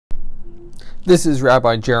This is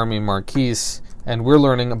Rabbi Jeremy Marquise, and we're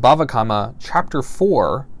learning Bava Kama, Chapter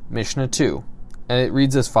 4, Mishnah 2. And it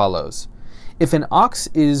reads as follows. If an ox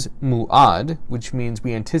is mu'ad, which means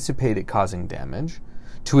we anticipate it causing damage,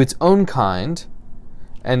 to its own kind,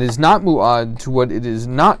 and is not mu'ad to what it is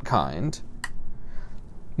not kind,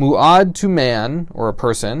 mu'ad to man, or a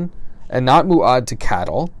person, and not mu'ad to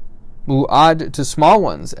cattle, mu'ad to small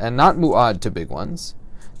ones, and not mu'ad to big ones,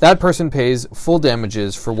 that person pays full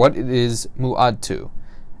damages for what it is mu'ad to,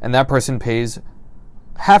 and that person pays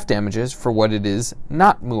half damages for what it is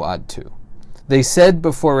not mu'ad to. They said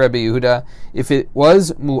before Rabbi Yehuda, if it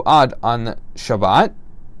was mu'ad on Shabbat,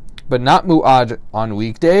 but not mu'ad on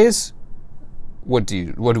weekdays, what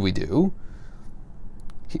do we do?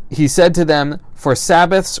 He said to them, for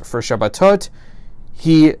Sabbaths, for Shabbatot,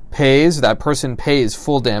 that person pays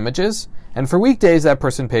full damages, and for weekdays, that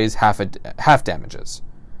person pays half damages.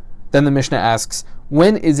 Then the Mishnah asks,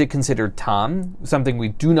 when is it considered tam, something we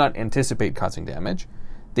do not anticipate causing damage?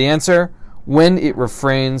 The answer, when it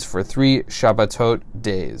refrains for 3 Shabbatot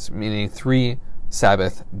days, meaning 3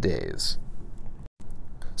 Sabbath days.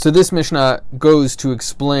 So this Mishnah goes to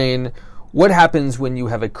explain what happens when you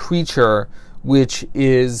have a creature which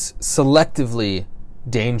is selectively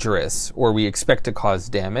dangerous or we expect to cause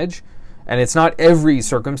damage. And it's not every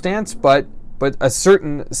circumstance, but a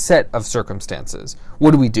certain set of circumstances.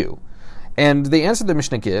 What do we do? And the answer the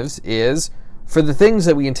Mishnah gives is, for the things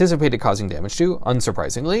that we anticipated causing damage to,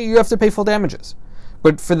 unsurprisingly, you have to pay full damages.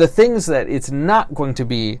 But for the things that it's not going to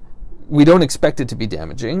be, we don't expect it to be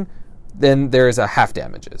damaging, then there is a half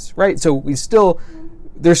damages, right? So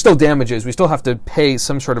there's still damages. We still have to pay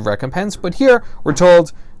some sort of recompense. But here we're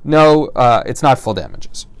told, no, it's not full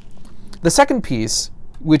damages. The second piece,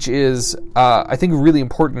 which is, I think, really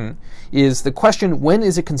important, is the question, when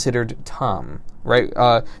is it considered tam, right?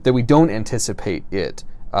 That we don't anticipate it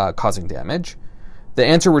causing damage. The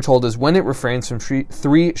answer we're told is when it refrains from 3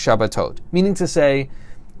 Shabbatot, meaning to say,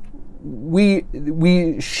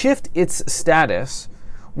 we shift its status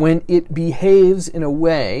when it behaves in a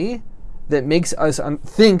way that makes us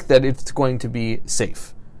think that it's going to be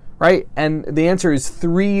safe, right? And the answer is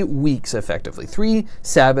 3 weeks, effectively, 3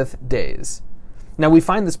 Sabbath days. Now, we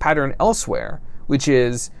find this pattern elsewhere, which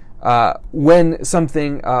is when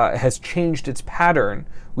something has changed its pattern,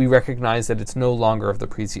 we recognize that it's no longer of the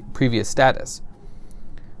previous status.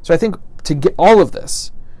 So I think to get all of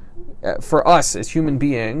this, for us as human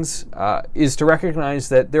beings, is to recognize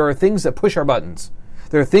that there are things that push our buttons.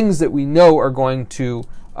 There are things that we know are going to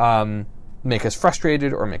make us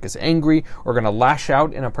frustrated or make us angry or going to lash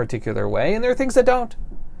out in a particular way, and there are things that don't.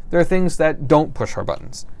 There are things that don't push our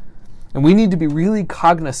buttons. And we need to be really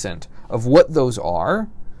cognizant of what those are,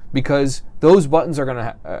 because those buttons are going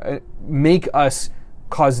to make us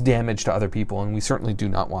cause damage to other people, and we certainly do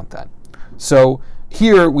not want that. So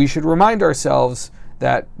here we should remind ourselves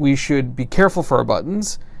that we should be careful for our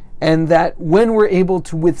buttons, and that when we're able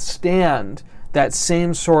to withstand that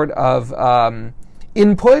same sort of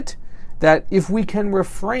input, that if we can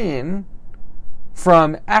refrain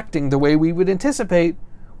from acting the way we would anticipate,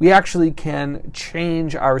 we actually can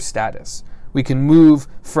change our status. We can move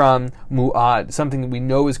from mu'ad, something that we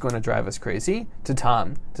know is going to drive us crazy, to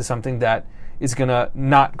tam, to something that is going to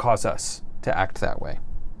not cause us to act that way.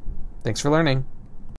 Thanks for learning.